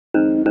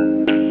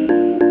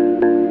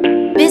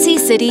Busy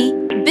city,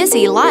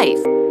 busy life.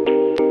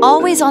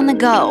 Always on the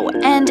go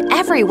and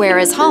everywhere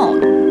is home.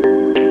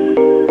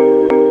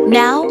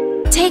 Now,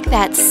 take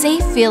that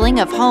safe feeling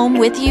of home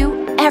with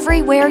you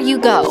everywhere you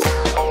go.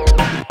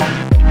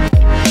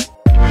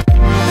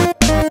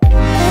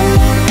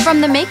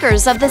 From the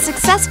makers of the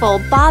successful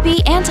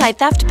Bobby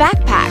Anti-Theft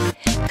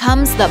Backpack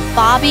comes the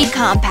Bobby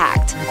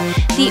Compact,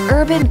 the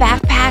urban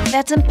backpack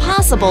that's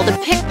impossible to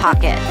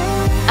pickpocket.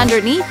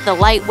 Underneath the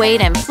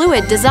lightweight and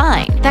fluid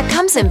design that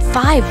comes in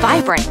 5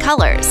 vibrant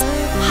colors,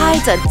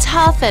 hides a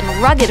tough and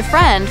rugged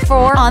friend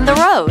for on the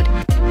road.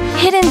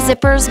 Hidden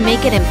zippers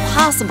make it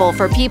impossible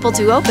for people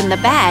to open the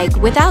bag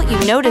without you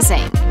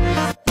noticing.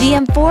 The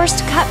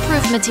enforced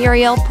cut-proof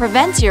material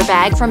prevents your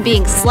bag from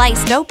being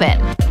sliced open,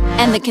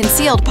 and the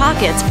concealed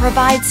pockets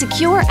provide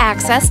secure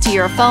access to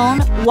your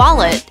phone,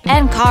 wallet,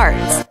 and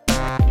cards.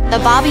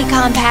 The Bobby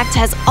Compact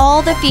has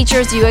all the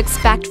features you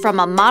expect from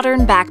a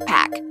modern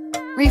backpack.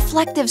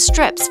 Reflective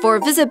strips for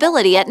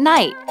visibility at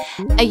night,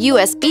 a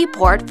USB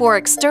port for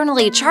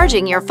externally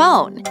charging your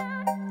phone,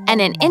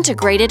 and an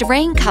integrated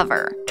rain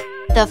cover.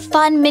 The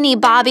fun mini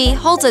Bobby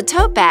holds a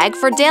tote bag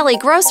for daily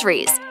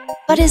groceries,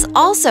 but is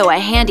also a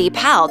handy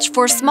pouch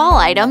for small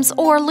items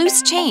or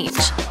loose change.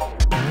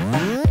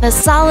 The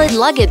solid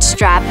luggage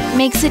strap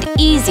makes it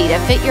easy to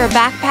fit your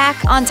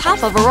backpack on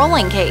top of a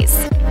rolling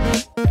case.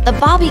 The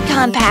Bobby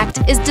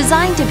Compact is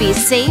designed to be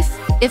safe,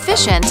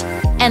 efficient,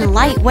 and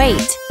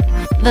lightweight.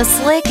 The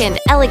slick and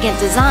elegant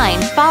design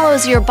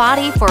follows your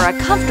body for a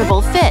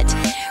comfortable fit,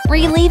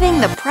 relieving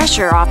the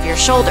pressure off your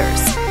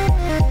shoulders.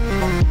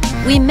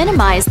 We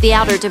minimize the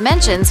outer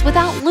dimensions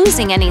without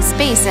losing any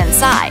space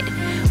inside,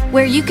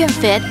 where you can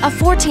fit a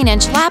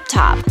 14-inch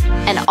laptop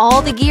and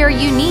all the gear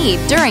you need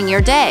during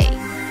your day.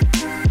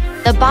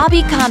 The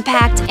Bobby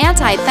Compact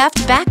Anti-Theft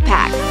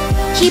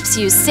Backpack keeps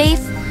you safe,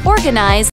 organized,